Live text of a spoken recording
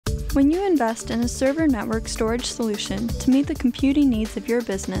When you invest in a server network storage solution to meet the computing needs of your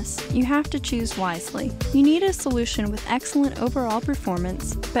business, you have to choose wisely. You need a solution with excellent overall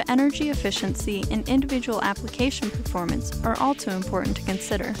performance, but energy efficiency and individual application performance are also important to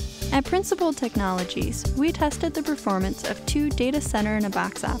consider. At Principled Technologies, we tested the performance of two data center in a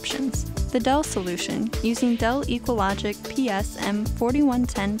box options. The Dell solution, using Dell EqualLogic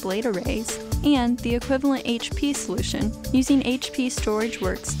PS-M4110 blade arrays, and the equivalent HP solution, using HP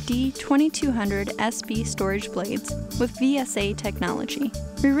StorageWorks D2200SB storage blades with VSA technology.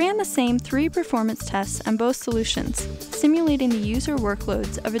 We ran the same 3 performance tests on both solutions, simulating the user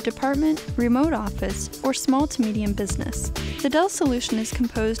workloads of a department, remote office, or small to medium business. The Dell solution is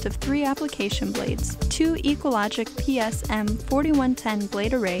composed of 3 application blades, 2 EqualLogic PS-M4110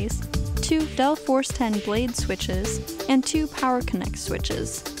 blade arrays, 2 Dell Force 10 blade switches, and 2 Power Connect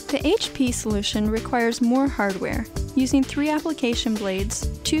switches. The HP solution requires more hardware, using 3 application blades,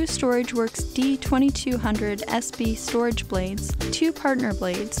 2 StorageWorks D2200SB storage blades, 2 partner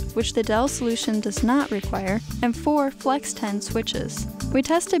blades, which the Dell solution does not require, and 4 Flex 10 switches. We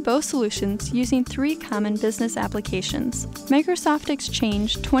tested both solutions using 3 common business applications: Microsoft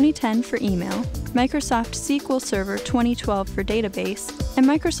Exchange 2010 for email, Microsoft SQL Server 2012 for database, and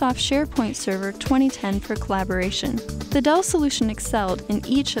Microsoft SharePoint Server 2010 for collaboration. The Dell solution excelled in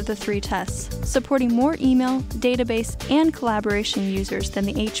each of the 3 tests, supporting more email, database, and collaboration users than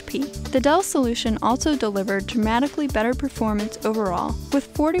the HP. The Dell solution also delivered dramatically better performance overall,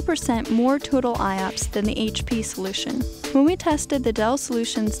 with 40% more total IOPS than the HP solution. When we tested the Dell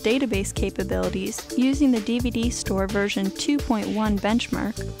solution's database capabilities using the DVD Store version 2.1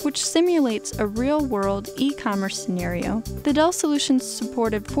 benchmark, which simulates a real-world e-commerce scenario, the Dell solution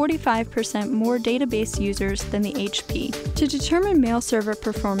supported 45% more database users than the HP. To determine mail server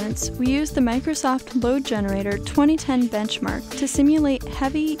performance, we used the Microsoft Load Generator 2010 benchmark to simulate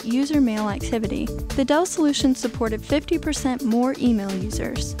heavy user mail activity. The Dell solution supported 50% more email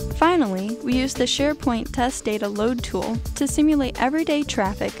users. Finally, we used the SharePoint Test Data Load tool to simulate everyday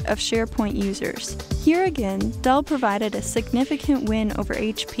traffic of SharePoint users. Here again, Dell provided a significant win over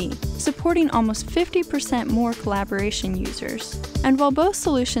HP, supporting almost 50% more collaboration users. And while both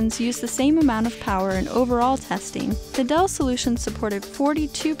solutions used the same amount of power in overall testing, the Dell solution supported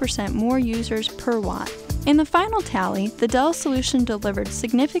 42% more users per watt. In the final tally, the Dell solution delivered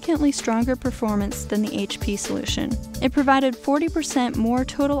significantly stronger performance than the HP solution. It provided 40% more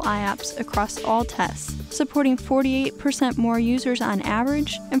total IOPS across all tests, supporting 48% more users on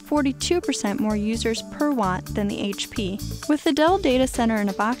average and 42% more users per watt than the HP. With the Dell Data Center in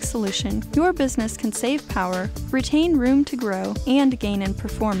a Box solution, your business can save power, retain room to grow, and gain in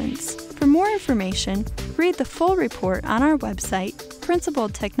performance. For more information, read the full report on our website,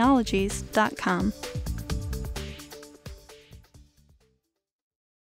 principledtechnologies.com.